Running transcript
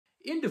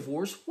In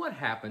divorce, what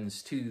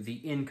happens to the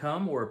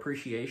income or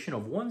appreciation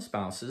of one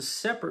spouse's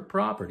separate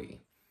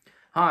property?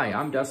 Hi,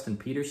 I'm Dustin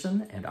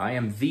Peterson, and I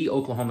am the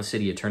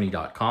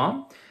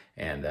OklahomaCityAttorney.com,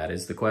 and that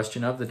is the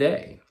question of the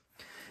day.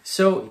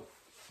 So,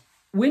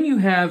 when you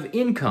have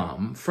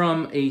income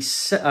from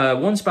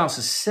one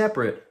spouse's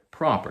separate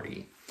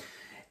property,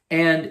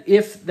 and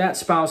if that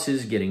spouse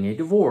is getting a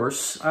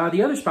divorce,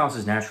 the other spouse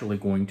is naturally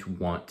going to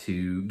want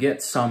to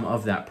get some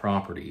of that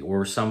property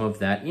or some of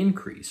that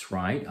increase,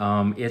 right?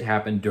 It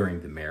happened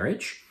during the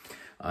marriage.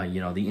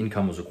 The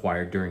income was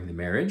acquired during the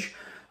marriage.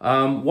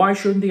 Why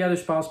shouldn't the other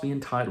spouse be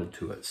entitled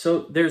to it?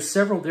 So there's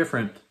several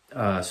different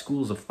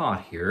schools of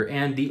thought here,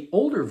 and the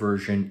older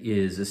version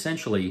is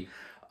essentially,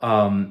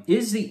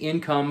 is the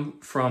income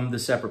from the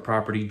separate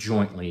property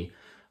jointly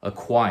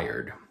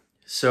acquired?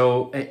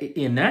 So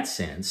in that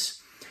sense,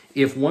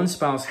 if one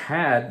spouse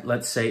had,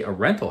 let's say, a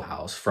rental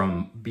house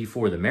from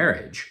before the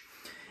marriage,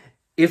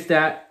 if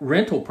that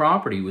rental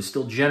property was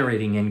still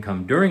generating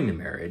income during the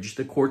marriage,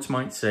 the courts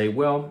might say,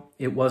 well,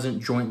 it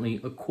wasn't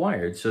jointly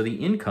acquired, so the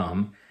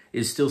income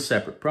is still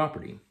separate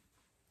property.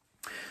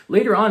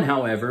 Later on,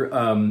 however,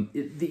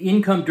 the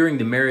income during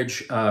the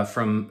marriage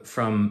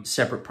from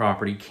separate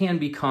property can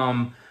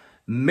become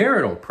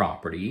marital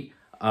property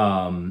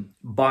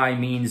by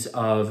means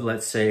of,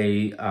 let's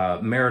say,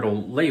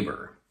 marital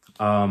labor.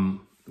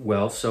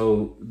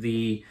 So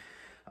the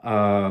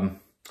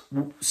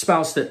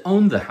spouse that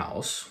owned the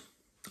house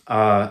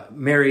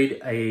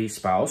married a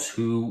spouse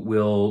who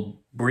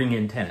will bring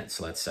in tenants,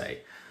 let's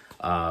say,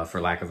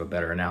 for lack of a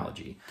better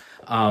analogy.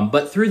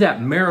 But through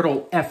that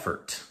marital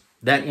effort,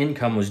 that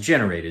income was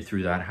generated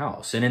through that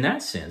house. And in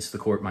that sense, the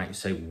court might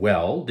say,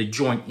 well, the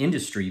joint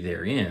industry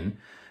therein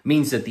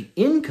means that the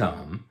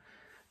income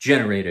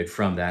generated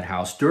from that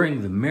house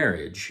during the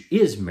marriage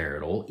is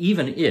marital,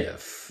 even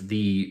if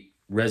the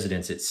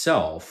residence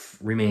itself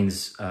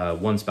remains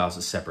one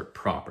spouse's separate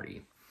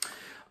property.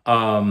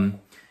 And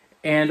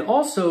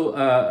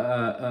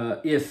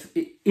also, if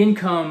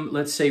income,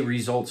 let's say,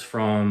 results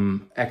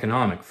from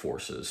economic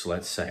forces,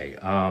 let's say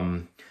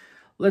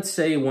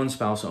one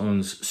spouse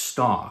owns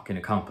stock in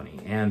a company,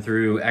 and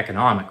through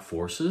economic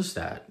forces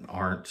that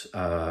aren't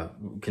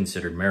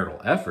considered marital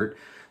effort,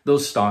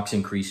 those stocks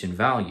increase in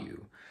value.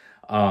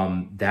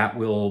 That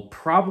will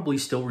probably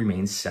still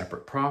remain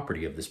separate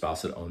property of the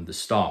spouse that owned the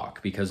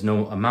stock because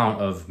no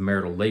amount of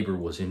marital labor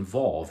was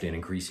involved in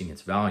increasing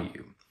its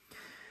value.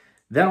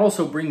 That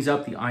also brings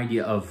up the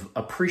idea of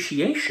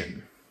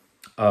appreciation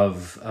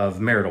of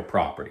marital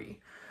property.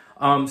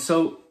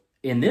 So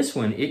in this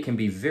one, it can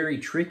be very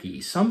tricky.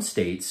 Some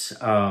states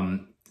say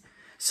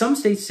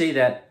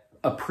that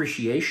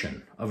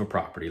appreciation of a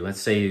property,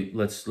 let's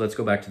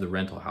go back to the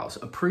rental house,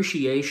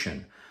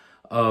 appreciation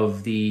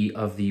of the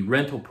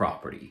rental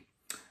property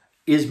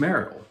is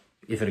marital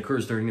if it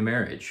occurs during the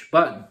marriage,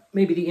 but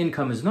maybe the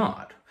income is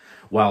not.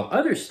 While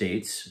other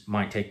states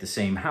might take the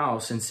same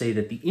house and say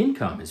that the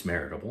income is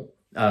marital,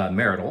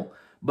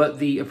 but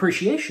the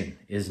appreciation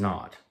is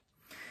not.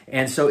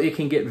 And so it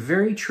can get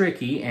very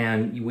tricky,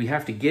 and we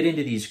have to get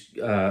into these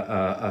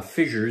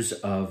fissures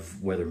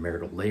of whether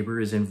marital labor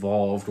is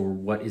involved or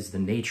what is the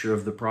nature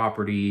of the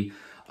property.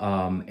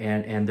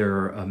 And there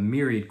are a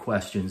myriad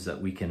questions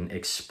that we can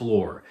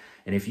explore.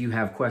 And if you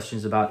have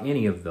questions about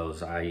any of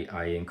those,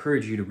 I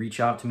encourage you to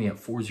reach out to me at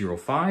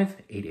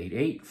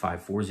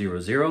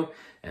 405-888-5400,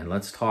 and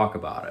let's talk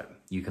about it.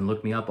 You can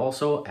look me up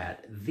also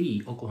at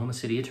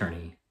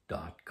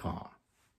theOklahomaCityAttorney.com.